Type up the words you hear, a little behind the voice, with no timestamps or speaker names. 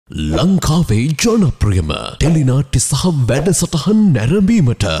ලංකාවේ ජනප්‍රියම ටෙලිනාට්‍ය සහ වැඩසටහන්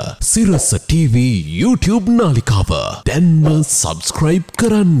නැරඹීමට සිරස TV YouTube නාලිකාව දැන්ම සබ්ස්ක්‍රයිබ්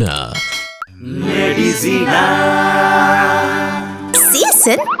කරන්න. Medi Sina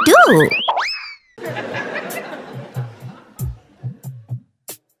Season 2.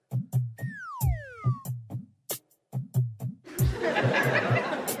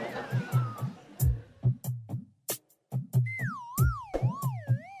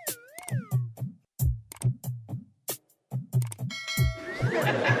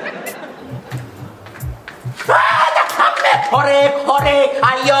 Horek,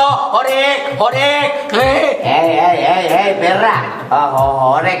 ayo, horek. Hey, Perra.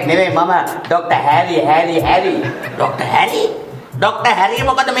 Horek නෙවෙයි මම Dr. Harry. Dr. Harry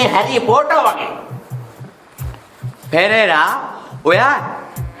මොකද මේ Harry Potter වගේ? Perera, ඔයා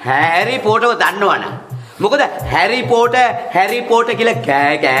Harry Potter දන්නවද? මොකද Harry Potter කියලා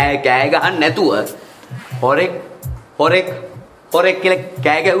කෑ ගහන්න නැතුව horek කියලා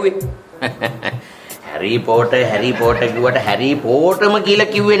කෑ ගැහුවේ. Harry Potter කිව්වට Harry Potterම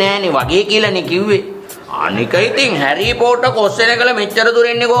කියලා කිව්වේ නෑනේ වගේ කියලානේ කිව්වේ. අනික ඉතින් Harry Potter කොස්සෙන කළ මෙච්චර දුර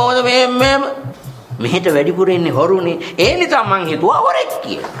එන්නේ කොහොමද මෙහෙම මෙහෙට වැඩිපුර එන්නේ හොරුනේ. ඒ නිසා මං හිතුවා හොරෙක්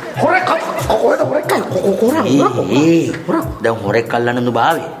කියලා. හොරෙක් දැන් හොරෙක් අල්ලන්න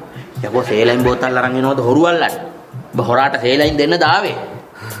නුඹාවේ. යකෝ සේලයින් බෝතල් අරන් එනවද හොරු අල්ලන්න? ඔබ හොරාට සේලයින් දෙන්න දාවේ.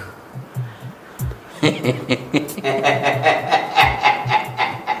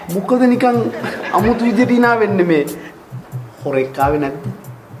 මොකද නිකන් අමුතු විදියට ඉනා වෙන්නේ මේ හොරෙක් ආවේ නැද්ද?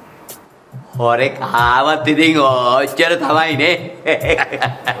 හොරෙක් ආවත් ඉතින් ඔච්චර තමයි නේ.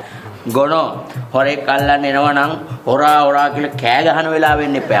 ගොනෝ හොරෙක් අල්ලන්න එනවා නම් හොරා කියලා කෑ ගහන වෙලාව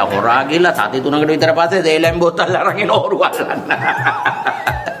වෙන්න එපා. හොරා ගිහලා සති 3කට විතර පස්සේ සේලම් බෝතල් අරගෙන හොරු අල්ලන්න.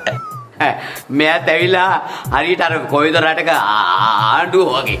 මෙයාත් ඇවිල්ලා හරියට අර කොයිද රටක ආණ්ඩුව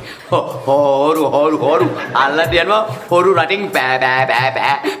වගේ හොරු අල්ලන්න යනවා හොරු රටින්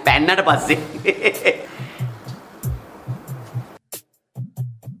පැන්නට පස්සේ.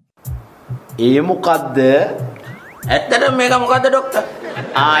 ඒ මොකද්ද? ඇත්තටම මේක මොකද්ද ડોක්ටර්?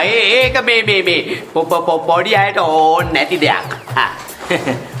 ඒක මේ පොඩි අයට ඕන නැති දෙයක්.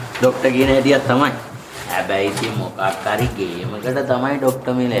 ડોක්ටර් කියන හැටියක් තමයි. හැබැයි ඉතින් මොකක් හරි ගේමකට තමයි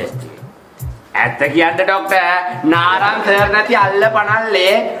ડોක්ටර් මේ ලෑස්ති. ඇත්ත කියන්න ડોක්ටර් නාරං සර් නැති අල්ල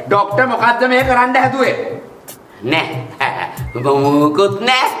පනල්ලේ ડોක්ටර් මොකද්ද මේ කරන්න හැදුවේ? නෑ මොකුත්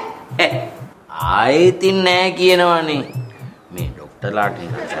නෑ. ආයෙත් නෑ කියනවනේ. මේ ડોක්ටර්ලාට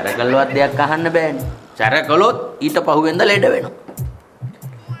සැරකල්වත් දෙයක් අහන්න බෑනේ. සැරකලොත් ඊට පහුවෙන්ද ලෙඩ වෙනවා.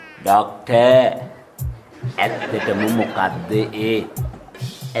 ડોක්ටර් ඇත්තටම මොකද්ද ඒ?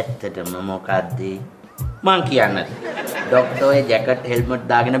 ඇත්තටම මොකද්ද? මං කියන්නේ ડોක්ටර් ඔය ජැකට් හෙල්මට්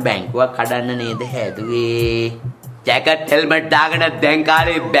දාගෙන බැංකුවක් කඩන්න නේද හැදුවේ? ජැකට් හෙල්මට් දාගෙන දැන්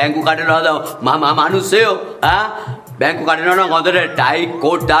කාලේ බැංකු කඩනවද මම මිනිස්සයෝ? බැංකු කඩනවා නම් හොඳට ටයි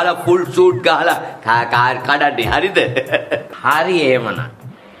කෝට් දාලා ෆුල් සූට් ගහලා කඩන්නේ හරිද? හරි එහෙමනම්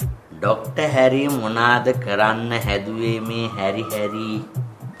ડોක්ටර් හැරි මොනවාද කරන්න හැදුවේ මේ හැරි?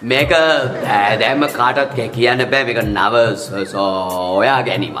 මේක දැම්ම කාටවත් කියන්න බෑ. මේක නව සොයා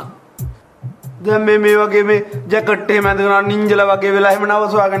ගැනීමක්. දැන් මේ වගේ මේ ජැකට් එහෙම ඇඳගෙන නින්ජලා වගේ වෙලා එහෙම නව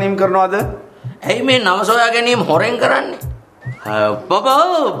සොයා ගැනීම කරනවද? ඇයි මේ නව සොයා ගැනීම හොරෙන් කරන්නේ? බබා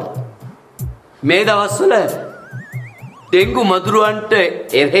මේ දවස්වල ඩෙන්ගු මදුරුවන්ට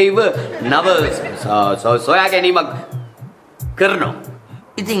එරෙහිව නව සොයා ගැනීමක් කරනවා.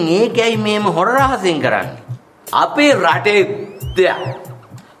 ඉතින් ඒකයි මේම හොර රහසෙන් කරන්නේ. අපේ රටේ දෙයක්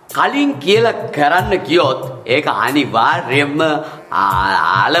කලින් කියලා කරන්න ගියොත් ඒක අනිවාර්යයෙන්ම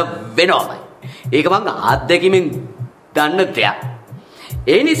ආල වෙනවා. ඒක මං අත්දැකීමෙන් දන්න දෙයක්.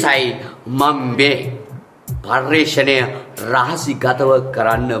 ඒ නිසායි මම මේ පරිශ්‍රණය රහසිගතව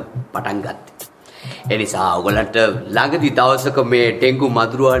කරන්න පටන් ගත්තේ. ඒ නිසා ඔයගලන්ට ළඟදී දවසක මේ ඩෙන්ගු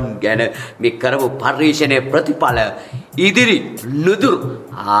මදුරුවන් ගැන මේ කරපු පරිශ්‍රණයේ ප්‍රතිඵල ඉදිරි නුදුරු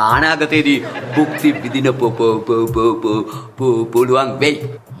අනාගතයේදී භුක්ති විඳින පුළුවන් වෙයි.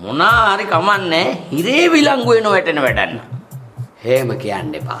 මොනා හරි කමන්නේ හිරේ විලංගු වෙන වැටෙන වැඩන්න. හේම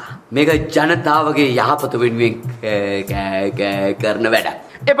කියන්න එපා. මේක ජනතාවගේ යහපත වෙනුවෙන් කරන වැඩක්.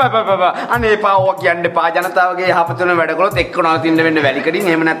 එපා අනේ එපා ඔවා කියන්න එපා. ජනතාවගේ යහපත වෙන වැඩ කළොත් එක්ක නවතින්න වෙන්නේ වැලිකඩින්.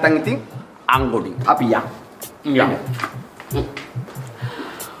 එහෙම නැත්නම් ඉතින් අංගොඩින්. අපි යමු.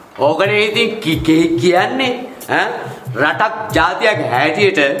 ඕකනේ ඉතින් කියන්නේ රටක් ජාතියක්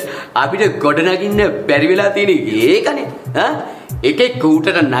හැටියට අපිට ගොඩනගින්න බැරි වෙලා තියෙන ඒකනේ. එකෙක්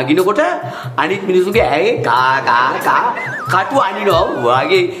කූටට නගිනකොට අනිත් මිනිස්සුගේ ඇගේ කා කටු අනිනවා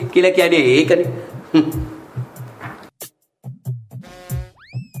වගේ කියලා කියන්නේ ඒකනේ.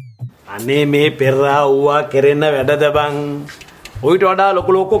 අනේ මේ පෙරා ඌවා කෙරෙන්න වැඩද බං? ඔයිට වඩා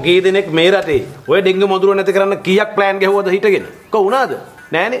ලොකු ලොකෝ කී දෙනෙක් මේ රටේ ඔය ඩෙන්ගු මදුරුව නැති කරන්න කීයක් ප්ලෑන් ගැහුවද හිටගෙන? කොහොනාද?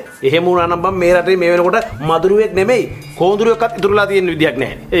 නෑනේ. එහෙම වුණා නම් බම් මේ රටේ මේ වෙනකොට මදුරුවෙක් නෙමෙයි කොඳුරුවෙක්වත් ඉතුරුලා තියෙන විදියක්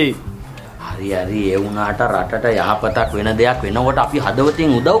නෑනේ. එයි. හරි හරි ඒ වුණාට රටට යහපතක් වෙන දෙයක් වෙනකොට අපි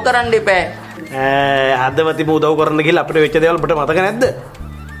හදවතින් උදව් කරන්න එපා. හදවතින් උදව් කරන්න ගිහලා අපිට වෙච්ච දේවල් ඔබට මතක නැද්ද?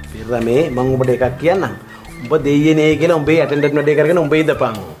 පෙර මේ මම ඔබට එකක් කියන්නම්. ඔබ දෙයියේ නේ කියලා උඹේ ඇටෙන්ඩන්ට් වැඩේ කරගෙන උඹේ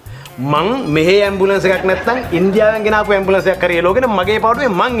දපන්. මං මෙහි ඇම්බුලන්ස් එකක් නැත්තම් ඉන්දියාවෙන් ගෙනාපු ඇම්බුලන්ස් එකක් හරි එලෝගෙන මගේ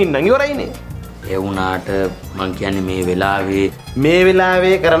පාඩුවේ මං ඉන්නම් ඉවරයිනේ. ඒ වුණාට මං කියන්නේ මේ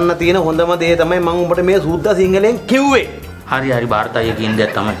වෙලාවේ කරන්න තියෙන හොඳම දේ තමයි මං උඹට මේ සුද්ධ සිංහලෙන් කිව්වේ. හරි හරි ಭಾರತයේ කියන දේ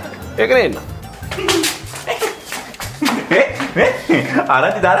තමයි. ඒක නේ එන්න.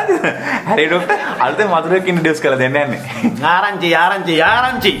 ආරංචි හරි ડોක්ටර් අලුතෙන් මధుරයක් ඉන්න ඩොස් කරලා දෙන්න යන්නේ. ආරංචි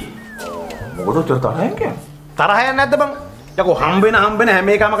මොකටද තරහෙන් කියන්නේ? තරහ යන්නේ නැද්ද බං? යකෝ හම්බෙන හැම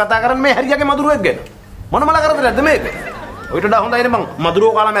එකම කතා කරන්නේ මේ හරියගේ මధుරයක් ගැන. මොනමල කරදරයක්ද මේක? ඔයිට වඩා හොඳයිනේ මං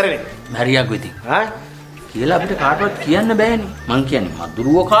මధుරෝ කාලා මැරෙන්නේ. හරියක් වෙති. කියලා අපිට කාටවත් කියන්න බෑනේ. මං කියන්නේ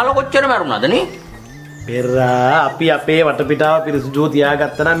මధుරෝ කාලා කොච්චර මැරුණාද නේ? පෙරා අපි අපේ වටපිටාව පිරිසුදුව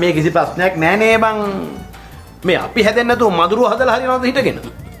තියාගත්තා නම් මේ කිසි ප්‍රශ්නයක් නෑ නේ බං. මේ අපි හැදෙන්නේ නැතුව මధుරෝ හදලා හරියනවද හිටගෙන?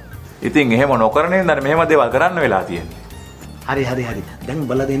 ඉතින් එහෙම නොකරනේ නේද මෙහෙම දේවල් කරන්න වෙලා තියෙන්නේ. හරි. දැන්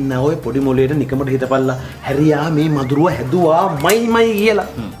බල දෙන්න ඔය පොඩි මොලේට නිකමට හිතපල්ලා. හැරියා මේ මధుරව හැදුවා මයි කියලා.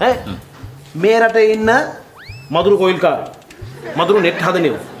 ඈ මේ රටේ ඉන්න මధుර කොයිල්කාරය. මధుර නෙට්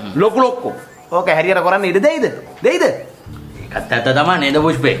හදනියෝ. ලොකෝ. ඕක හැරියට කරන්න ඉඩ දෙයිද? ඒකත් ඇත්ත තමයි නේද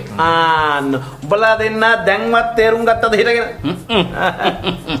පුෂ්පේ? බලා දෙන්න දැන්වත් තේරුම් ගත්තද හිටගෙන?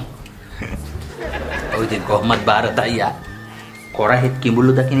 ඔය ඉතින් කොහොමද ಭಾರತ අයියා? කොරහෙත්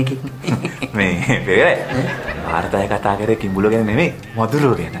කිඹුල්ලු දකින්න එකෙක් මේ පෙරේ ಭಾರತය කතා කරේ කිඹුල්ලු ගැන නෙමෙයි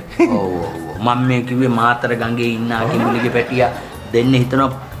මధుරෝ ගැන. ඔව් මම මේ කිව්වේ මාතර ගඟේ ඉන්න කිඹුලිගේ පැටියා දෙන්නේ හිතනවා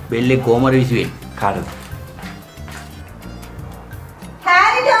බෙල්ලේ කොමර විසුවේ. කාටද?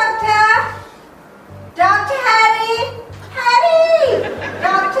 Harry doctor! Dr. Harry!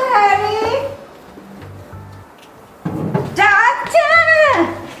 Dr. Harry! Doctor!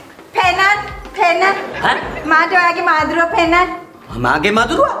 Penat! මාට ඔයාගේ මාදුරුව පෙන්නන්න. මාගේ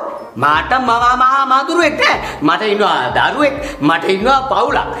මధుරුවා? මාට මදුරුවෙක් නෑ. මට ඉන්නවා දරුවෙක්, මට ඉන්නවා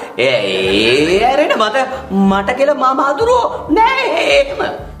පවුලක්. ඇරෙන්න මට කියලා මදුරුවෝ නෑ එහෙම.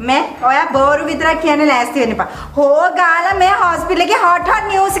 මේ ඔයා බෝරු විතරක් කියන්නේ ලෑස්ති වෙන්න එපා. හෝ ගාලා මේ හොස්පිටල් එකේ හොට්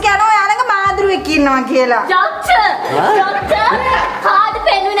නිවුස් එක යනවා ඔයාලගේ මාදුරුවෙක් ඉන්නවා කියලා. ડોක්ටර් කාඩ්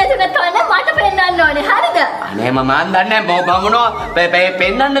පෙන්නුවේ නැතුව තොන්න මට පෙන්නන්න ඕනේ. හරිද? අනේ මම දන්නේ නැහැ මොනවා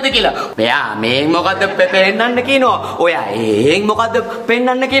පෙන්නන්නද කියලා. මෙයා මේ මොකද්ද පෙන්නන්න කියනවා. ඔයා එහෙන් මොකද්ද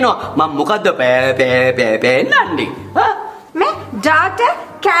පෙන්නන්න කියනවා. මම මොකද්ද පෙන්නන්නේ? මේ ડોක්ටර්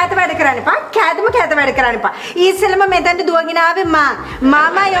කෑත වැඩ කරන්න එපා. කෑත වැඩ කරන්න එපා. ඊස්සෙල්ලම මෙතනට දුවගෙන ආවේ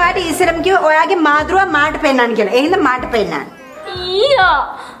මම ඔයාට ඊස්සෙල්ලම කිව්වේ ඔයාගේ මාදුරුවා මාට පෙන්නන්න කියලා. එහෙනම් මාට පෙන්නන්න. ඊයා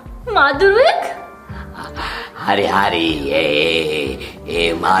මදුරුවෙක්? හරි ඒ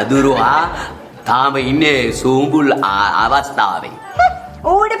මදුරුවා තාම ඉන්නේ සූඹුල් අවස්ථාවේ.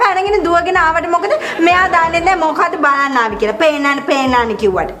 ඌට පැනගෙන දුවගෙන ආවට මොකද මෙයා දන්නේ නැහැ මොකද්ද බලන්න ආවි කියලා. පේන්නන්න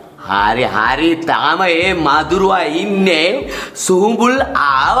කිව්වට. හරි තාම ඒ මදුරුවා ඉන්නේ සූඹුල්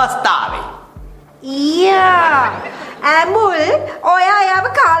අවස්ථාවේ. ඊයා ඇඹුල් ඔයා යව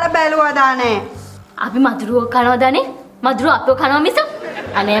කාලා බැලුවදානේ. අපි මදුරුව කනවදානේ? මදුරුව අපව කනවා මිස?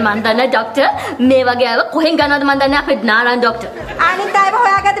 අනේ මන් දන්නේ ડોක්ටර් මේ වගේ අය කොහෙන් ගන්නවද මන් දන්නේ අපේ නාරන් ડોක්ටර්. අනිත් අයව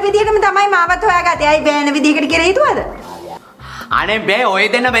හොයාගත්ත විදිහටම තමයි මාවත් හොයාගත්තේ. අයි බෑන විදිහකට කියලා හිතුවද? අනේ බෑ ඔය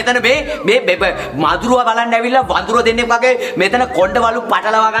දෙන්න මෙතන මේ මදුරුවා බලන්න ඇවිල්ලා වඳුර දෙන්නෙක් වගේ මෙතන කොණ්ඩවලු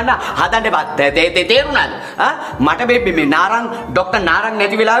පටලවා ගන්න හදන්න එපා. තේරුණාද? මට මේ නාරං ડોක්ටර් නාරං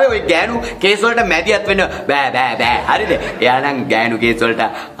නැති වෙලාවේ ඔය ගෑනු කේස් වලට මැදිහත් වෙන්න බෑ. හරිද? එයා නම් ගෑනු කේස් වලට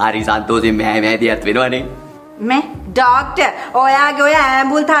හරි සන්තෝෂෙන් මැදිහත් වෙනවනේ. මේ ડોක්ටර් ඔයාගේ ඔය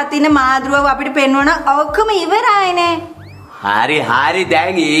ඇඹුල් තාත්තා ඉන්න මාදුරුව අපිට පෙන්වන ඔක්කොම ඉවරයිනේ. හරි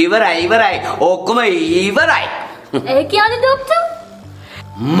දැන් ඉවරයි. ඔක්කොම ඉවරයි. ඒ කියන්නේ ડોක්ටර්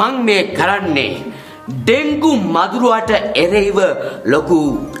මං මේ කරන්නේ ඩෙන්ගු මදුරුවට එරෙහිව ලොකු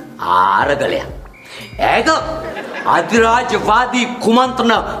ආරගලයක්. ඒක අධිරාජ්‍යවාදී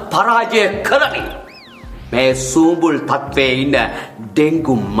කුමන්ත්‍රණ පරාජය කරමින් මේ සූඹුල් තත්ත්වයේ ඉන්න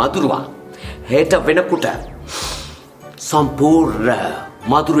ඩෙන්ගු මදුරුවා හෙට වෙනකොට සම්පූර්ණ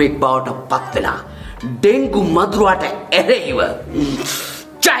මදුරුවෙක් බවට පත් වෙන ඩෙන්ගු මදුරුවට එරෙහිව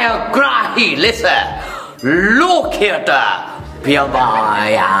ජයග්‍රාහී ලෙස ලෝකයට පියවා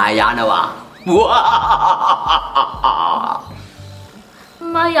යනවා.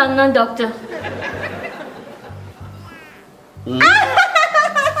 මම යන්නම් ડોක්ටර්.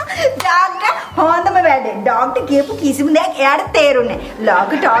 ඩාක්ටර් හොඳම වැඩේ. ඩාක්ටර් කියපු කිසිම දෙයක් එයාට තේරුන්නේ නැහැ.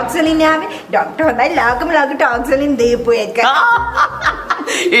 ලොකු ටොක්ස් වලින් ආවේ. ඩාක්ටර් හොඳයි ලොකු ටොක්ස් වලින් දීපු එක.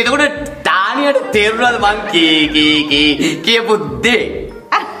 එතකොට තානියට තේරුණාද මං කියපු දේ?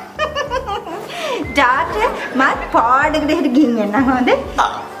 ඩාක්ටර් මත් පාඩකට හිට ගිහින් එන්න හොඳේ.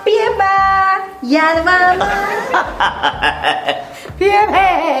 පියබා යනවා.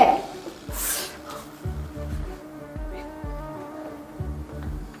 පියබේ.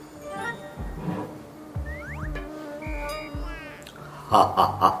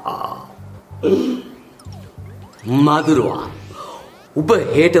 මధుරවා ඔබ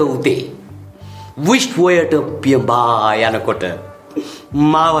හෙට උදේ විශ්වයට පියඹා යනකොට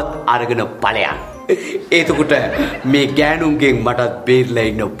මාවත් අරගෙන ඵලයන්. එතකොට මේ ගෑනුන්ගෙන් මටත් බේරලා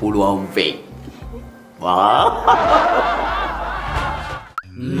ඉන්න පුළුවන් වෙයි. වා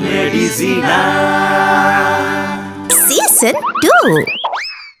Medi Sina Season 2.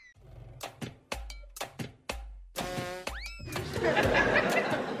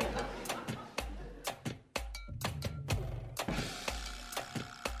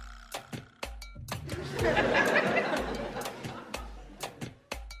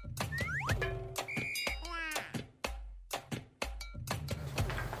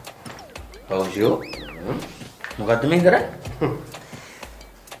 ඔව්ෂෝ මොකද්ද මේ කරන්නේ?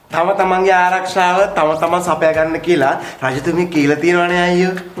 තම තමන්ගේ ආරක්ෂාව තම තමන් සපයා ගන්න කියලා රජතුමී කියලා තියෙනවනේ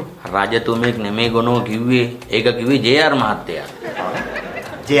අයියෝ. රජතුමෙක් නෙමෙයි ගොනෝ කිව්වේ. ඒක කිව්වේ ජේ.ආර් මහත්තයා.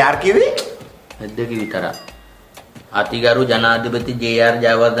 ජේ.ආර් කිව්වේ? නැද්ද කි විතර. අතිගරු ජනාධිපති ජේ.ආර්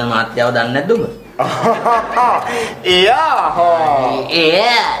ජයවර්ධන මහත්තයාව දන්නේ නැද්ද ඔබ?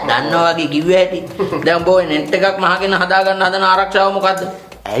 එයා දන්නවා වගේ කිව්වේ ඇති. දැන් ඔබ ඔය නෙට් එකක් මහගෙන හදා ගන්න හදන ආරක්ෂාව මොකද්ද?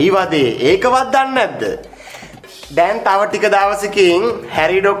 ඇයි වදේ ඒකවත් දන්නේ නැද්ද? දැන් තව ටික දවසකින්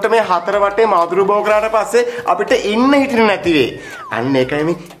හැරි ડોක්ටර් මේ හතර වටේ මధుර බෝ කරාට පස්සේ අපිට ඉන්න හිටින්න නැති වෙයි. අන්න ඒකයි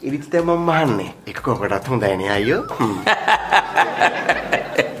මේ ඉරිච්ච මම මහන්නේ. ඒක කොකටත් හොඳයි නේ අයියෝ.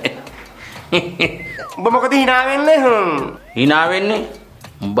 ඔබ මොකද hina වෙන්නේ? hina වෙන්නේ?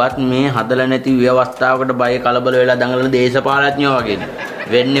 උඹත් මේ හදලා නැති ව්‍යවස්ථාවකට බය කලබල වෙලා දඟලන දේශපාලඥයෝ වගේ.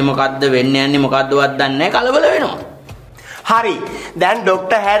 වෙන්නේ මොකද්ද වෙන්නේ යන්නේ මොකද්දවත් දන්නේ නැහැ කලබල වෙනවා. හරි. දැන්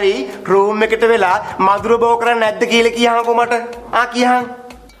ડોක්ටර් හැරි රූම් එකට වෙලා මధుර බෝ කරන්නේ නැද්ද කියලා කියහන්කෝ මට. කියහන්.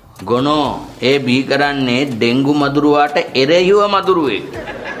 ගොනෝ ඒ බී කරන්නේ ඩෙන්ගු මදුරුවාට එරෙහිව මදුරුවේ.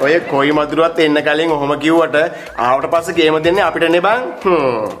 ඔය කොයි මදුරුවත් එන්න කලින් ඔහොම කිව්වට ආවට පස්සේ ගේම දෙන්නේ අපිට නේ බං.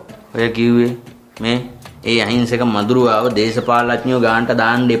 ඔය කිව්වේ මේ ඒ අහිංසක මදුරුවාව දේශපාලඥයෝ ගාන්ට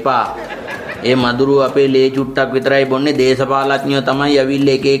දාන්න එපා. ඒ මදුරුව අපේ ලේ චුට්ටක් විතරයි බොන්නේ. දේශපාලඥයෝ තමයි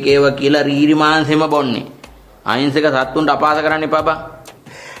ඇවිල්ලා එක එක ඒවා කියලා රීරි මාංශෙම බොන්නේ. අහිංසක සත්තුන්ට අපහාස කරන්න එපා බං.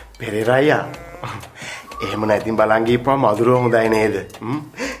 පෙරේරායා. එහෙම නැතිනම් බලන් ගිහපුවා මధుරව හොඳයි නේද?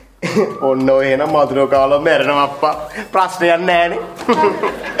 ඔන්න ඔය එන මధుරව කාලා මැරෙනවා අප්පා. ප්‍රශ්නයක් නැහැනේ.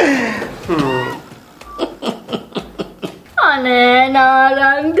 අනේ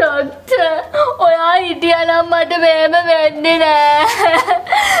නාරං ඩොක්ටර් ඔයා හිටියනම් මට මේම වෙන්නේ නෑ.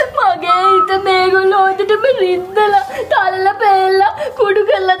 මගේ හිත මේගොල්ලෝ හොදටම රිද්දලා තලලා පෙල්ලා කුඩු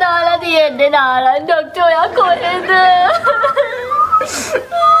කරලා දාලා තියෙන්නේ. නාරං ඩොක්ටර් ඔයා කොහෙද?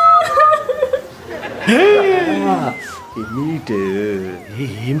 එමීට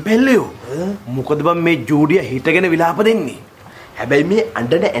හිම්පෙල්ලයෝ මොකද බං මේ ජූඩිය හිටගෙන විලාප දෙන්නේ? හැබැයි මේ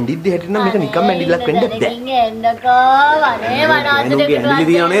අඬන ඇඬිද්දි හැටිනම් මේක නිකම් ඇඬිල්ලක් වෙන්න බෑ. අනේ වනාන්තරේ ඇඬිලි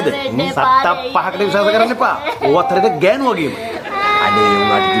තියන නේද? සත්ත පහකට විශ්වාස කරන්න එපා. ඕවත් හරියට ගෑනු වගේම. අනේ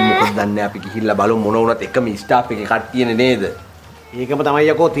උනාට ඉතින් මොකද දන්නේ අපි ගිහිල්ලා බලමු මොන වුණත් එකම ස්ටාෆ් එකේ කට්ටියනේ නේද? ඒකම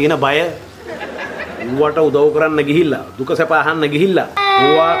තමයි යකෝ තියෙන බය. ඌවට උදව් කරන්න ගිහිල්ලා දුක සැප අහන්න ගිහිල්ලා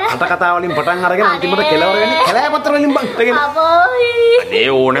ඌවා කතා වලින් පටන් අරගෙන අන්තිමට කෙලවර වෙන්නේ කැලෑපත්‍ර වලින් බං හිටගෙන. අනේ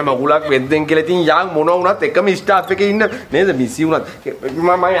ඕනේ මගුලක් වෙද්දෙන් කියලා ඉතින් යාන් මොන වුණත් එකම ස්ටාෆ් එකේ ඉන්න නේද මිසි වුණත්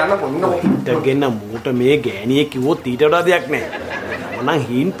මම යන්න කොන්න හිටගෙන මූට මේ ගෑණියේ කිව්වොත් ඊට වඩා දෙයක් නැහැ. මොනං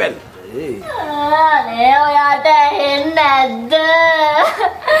හීන් පැල්. අනේ ඔයාට ඇහෙන්නේ නැද්ද?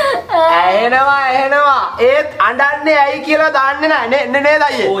 ඇහෙනවා ඒත් අඬන්නේ ඇයි කියලා දාන්නේ නැහැ නේද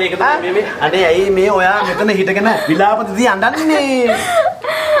අයියේ? ඕ ඒක තමයි මේ අනේ ඇයි මේ ඔයා මෙතන හිටගෙන විලාප දිදී අඬන්නේ?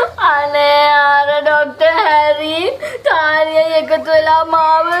 අනේ අර ડોක්ටර් හැරි තාරිය එකතු වෙලා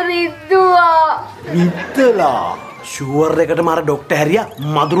මාව රිද්දුවා. රිද්දලා ෂුවර් එකටම අර ડોක්ටර් හැරියා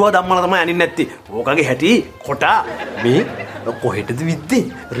මදුරුවා ධම්මලා තමයි අනින්නේ නැත්තේ. ඕකගේ හැටි කොටා මේ කොහෙටද විද්දේ?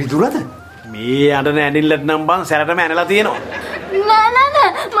 රිදුලද? මේ අඬන ඇනිල්ලට නම් බං සැරටම ඇනලා තියෙනවා. නෑ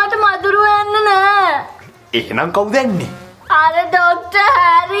මට මදුරුව යන්න නෑ. එහෙනම් කවුද යන්නේ? අර ડોක්ටර්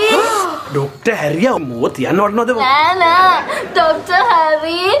හැරි. ડોක්ටර් හැරියා මොව තියන්න වටනවද? නෑ ડોක්ටර්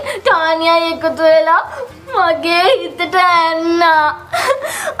හැරි තානියා එකතු වෙලා මගේ හිතට ඇන්නා.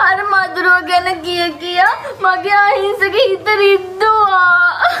 අර මදුරුව ගැන කිය මගේ අහිංසක හිත රිද්දුවා.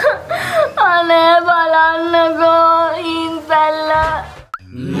 අනේ බලන්නකෝ ඉන්පැල්ලා.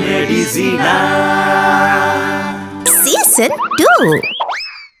 Medi Sina Season 2.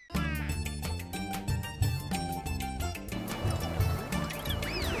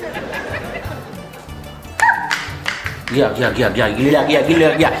 ගියා.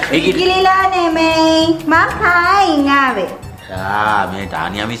 ගිලිලා නෙමෙයි. මම හායින් ආවේ. මේ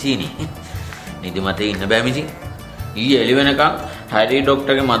තානියා මිසිනේ. නිදිමතේ ඉන්න බෑ මිසි. ඊයේ එළි වෙනකන් හැරි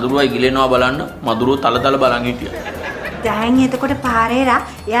ඩොක්ටර්ගේ මදුරුවා ඉගිලෙනවා බලන්න මදුරුව තල බලන් හිටියා. දැන් එතකොට පාරේලා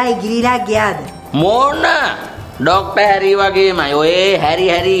එයා ඉගිලිලා ගියාද? මොන ඩොක්ටර් හැරි වගේමයි ඔය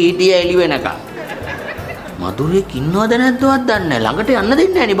හැරි හිටිය එළි වෙනකන්. මදුරුවෙක් ඉන්නවද නැද්දවත් දන්නේ නැහැ. ළඟට යන්න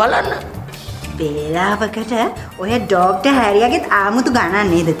දෙන්නේ නැහැ නේ බලන්න. වේලාවකට ඔය ඩොක්ටර් හැරියාගෙත් ආමුතු ගණන්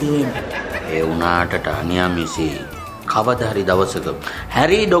නේද තියෙන්නේ. ඒ වුණාට තානියා මිසි කවදා හරි දවසක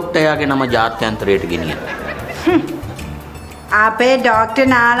හැරි ඩොක්ටර්යාගේ නම ජාත්‍යන්තරයට ගෙනියන. අපේ ඩොක්ටර්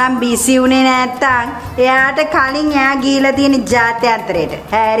නාලම් බිසි උනේ නැත්තම් එයාට කලින් එයා ගිහිලා තියෙන ජාත්‍යන්තරයට.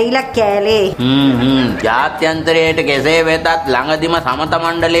 හැරිලා කැලේ. ජාත්‍යන්තරයට කෙසේ වෙතත් ළඟදිම සමත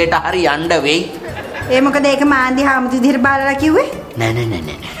මණ්ඩලයට හරි යන්න වෙයි. ඒ මොකද ඒක මාන්දි හාමුදුරුවෝ විදිහට බලලා කිව්වේ?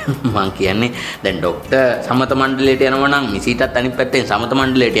 නෑ. මං කියන්නේ දැන් ඩොක්ටර් සමත මණ්ඩලයට යනවා නම් මිසිටත් අනිත් පැත්තෙන් සමත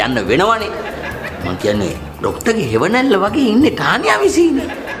මණ්ඩලයට යන්න වෙනවනේ. මං කියන්නේ ඩොක්ටර්ගේ හෙවණැල්ල වගේ ඉන්නේ තානියා මිසිනේ.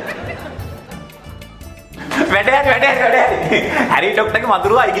 වැඩ හැරි ඩොක්ටර්ගේ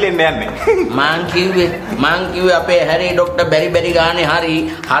මදුරුවා ඉගිලෙන්න යන්නේ. මං කිව්වේ අපේ හැරි ඩොක්ටර් බැරි ගානේ හරි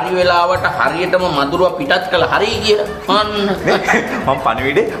වෙලාවට හරියටම මදුරුවා පිටත් කළ හරි කියලා. අන්න මම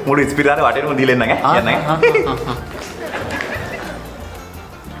පණිවිඩේ මුළු ඉස්පිරිතාලේ වටේම දීලා එන්න යන්නේ.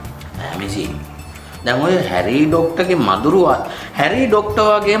 මිසි දැන් ඔය හැරි ඩොක්ටර්ගේ මදුරුවා හැරි ඩොක්ටර්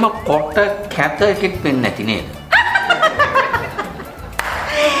වගේම කොට කැත එකෙක් වෙන්නේ නැති නේද?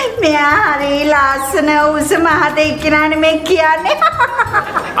 මෙයා හරි ලස්සන උස මහතෙක් කියලානේ මේ කියන්නේ.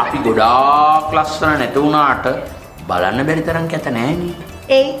 අපි ගොඩාක් ලස්සන නැති වුණාට බලන්න බැරි තරම් කැත නෑනේ.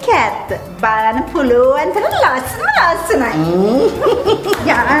 ඒක ඇත්ත. බලන්න පුළුවන් තරම් ලස්සනයි.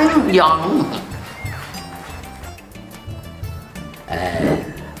 යන්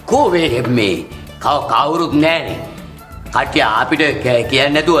කොවේ මේ කවුරුත් නෑනේ. කට්ටිය අපිට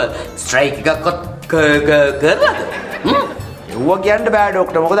කියන්නේ නැතුව ස්ට්‍රයික් එකක්වත් කරලාද? ඒව කියන්න බෑ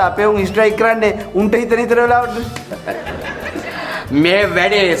ඩොක්ටර්. මොකද අපේ උන් ස්ට්‍රයික් කරන්නේ උන්ට හිතන වෙලාවට. මේ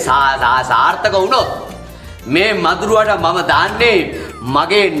වැඩේ සාර්ථක වුණොත් මේ මදුරුවට මම දාන්නේ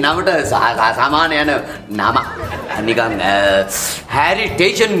මගේ නමට සමාන යන නම. නිකන්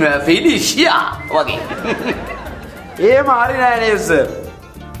හැරිටේෂන් ෆිනිෂියා වගේ. ඒම හරි නෑ නේද සර්?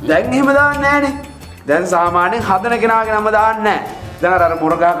 දැන් එහෙම දාන්නේ නෑනේ. දැන් සාමාන්‍යයෙන් හදන කෙනාගේ නම දාන්නේ නෑ. දැන් අර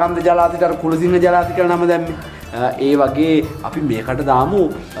මොරගා කන්ද ජලාතිට අර කුලසිංහ ජලාති කියලා නම දැම්මේ. ඒ වගේ අපි මේකට දාමු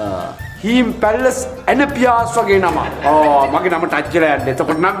හීම් පැලස් ඇනපියාස් වගේ නම. මගේ නම ටච් කරලා යන්න.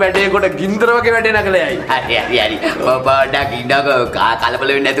 එතකොට නම් වැඩේ කොට ගින්දර වගේ වැඩේ නගලා යයි. හරි. බබඩක් ඉන්නකෝ කලබල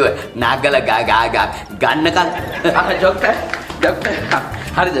වෙන්නේ නැතුව නාගල ගන්නකල්. ඩොක්ටර්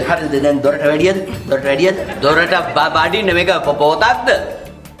හරිද දැන් දොරට වැඩියද? දොරට බඩින්න මේක පොතක්ද?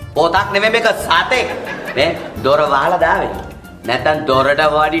 පොතක් නෙමෙයි මේක සතෙක්. මේ දොර වහලා දාවේ. නැත්තම් දොරට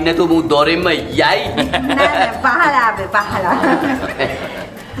වඩින්න නැතුව මු දොරෙන්ම යයි. නෑ පහලා.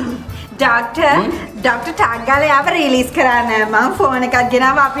 ඩොක්ටර් ටාග්ගාලේ ආව රිලීස් කරන්න මම ෆෝන් එකක්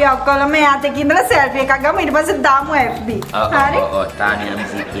ගෙනාවා. අපි ඔක්කොම යාට කින්දලා සෙල්ෆි එකක් ගමු. ඊට පස්සේ දාමු FB. හරි? තානියා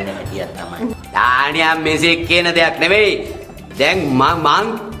මිසි කියන හැටියක් තමයි. තානියා මිසි කියන දෙයක් නෙවෙයි. දැන් මං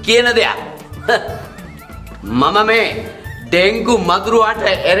කියන දෙයක්. මම මේ ඩෙන්ගු මදුරුවට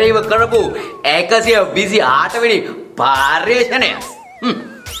එරෙහිව කරපු 128 වෙනි පර්යේෂණය.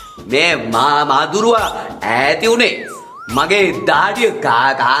 මේ මදුරුවා ඈති උනේ මගේ දාඩිය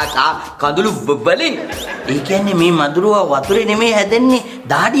කඳුළු වලින්. ඒ කියන්නේ මේ මදුරුවා වතුරේ නෙමෙයි හැදෙන්නේ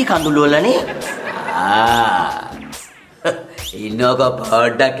දාඩිය කඳුළු වලනේ. ඉන්නක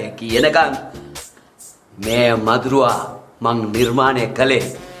පොඩ්ඩක් කියනකම් මේ මදුරුවා මං නිර්මාණය කළේ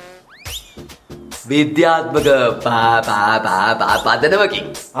විද්‍යාත්මක පදනමකින්.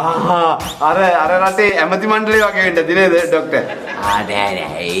 අර රටේ ඇමති මණ්ඩලය වගේ වෙන්න දිනේද ඩොක්ටර්? නෑ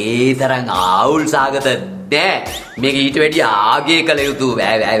ඒ තරම් ආවුල් සාගත නෑ. මේක ඊට වැඩිය ආගේ කළ යුතු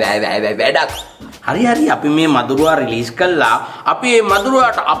වැඩක්. හරි අපි මේ මදුරුවා රිලීස් කළා. අපි මේ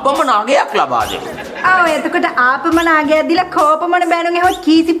මදුරුවාට අපමණ අගයක් ලබා දෙමු. එතකොට ආපමණ අගයක් දීලා කෝපමණ බැනුම් එහෙම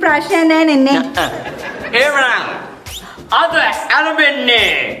කීසි ප්‍රශ්නයක් නෑ නේ. එහෙමනම් අද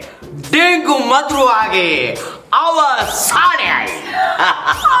අරබෙන්නේ ඩෙන්ගු මදුරුවාගේ අවසානයයි.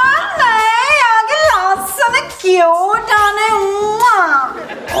 යාගේ ලස්සන අනේ කියෝට අනේ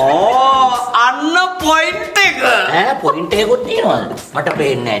අන්න පොයින්ට් එක. පොයින්ට් එකකුත් තියෙනවද? මට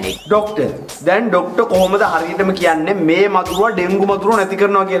පේන්නේ නැහැ නේ. ડોක්ටර් දැන් ડોක්ටර් කොහොමද හරියටම කියන්නේ මේ මදුරුව ඩෙන්ගු මදුරුව නැති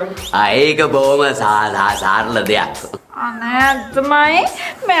කරනවා කියලා? ඒක බොහොම සරල දෙයක්. අනේ අත්තමයි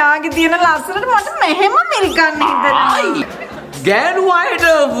මෙයාගේ තියෙන ලස්සනට මට මෙහෙම මිරිකන්න හිතෙනවා. ගෑනු අයට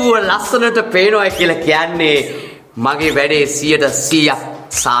ලස්සනට පේනවා කියලා කියන්නේ මගේ වැඩේ 100%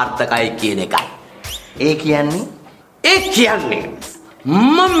 සාර්ථකයි කියන එකයි. ඒ කියන්නේ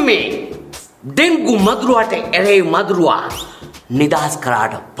මම මේ ඩෙන්ගු මදුරුවට එරෙහි මදුරුවා නිදහස්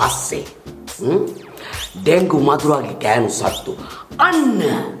කරාට පස්සේ ඩෙන්ගු මදුරුවාගේ ගෑනු සත්තු අන්න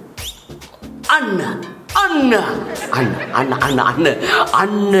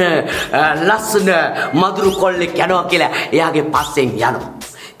ලස්සන මදුරු කොල්ලෙක් යනවා කියලා එයාගේ පස්සෙන්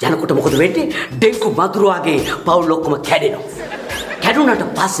යනකොට මොකද වෙන්නේ? ඩෙන්ගු මදුරුවාගේ පවුල් ඔක්කොම කැඩෙනවා. කැඩුනට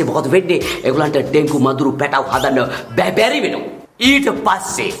පස්සේ මොකද වෙන්නේ? ඒගොල්ලන්ට ඩෙන්ගු මදුරු පැටව හදන්න බැරි වෙනවා. ඊට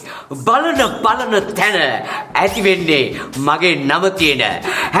පස්සේ බලන තැන ඇති වෙන්නේ මගේ නම තියෙන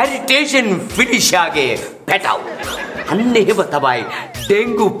හැරිටේෂන් ෆිනිෂාගේ පැටව. අන්න එහෙම තමයි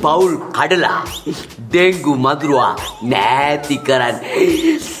ඩෙන්ගු පවුල් කඩලා ඩෙන්ගු මදුරුවා නැති කරන්නේ.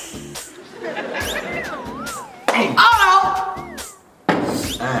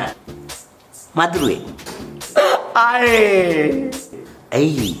 මදුරුවේ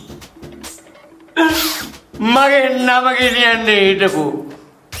ඇයි මගේ නම ගෙනියන්නේ හිටපු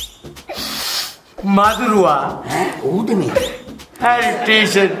මදුරුවා ඌද මේ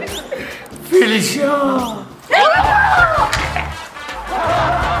හැරිටේෂන් ෆිනිෂා.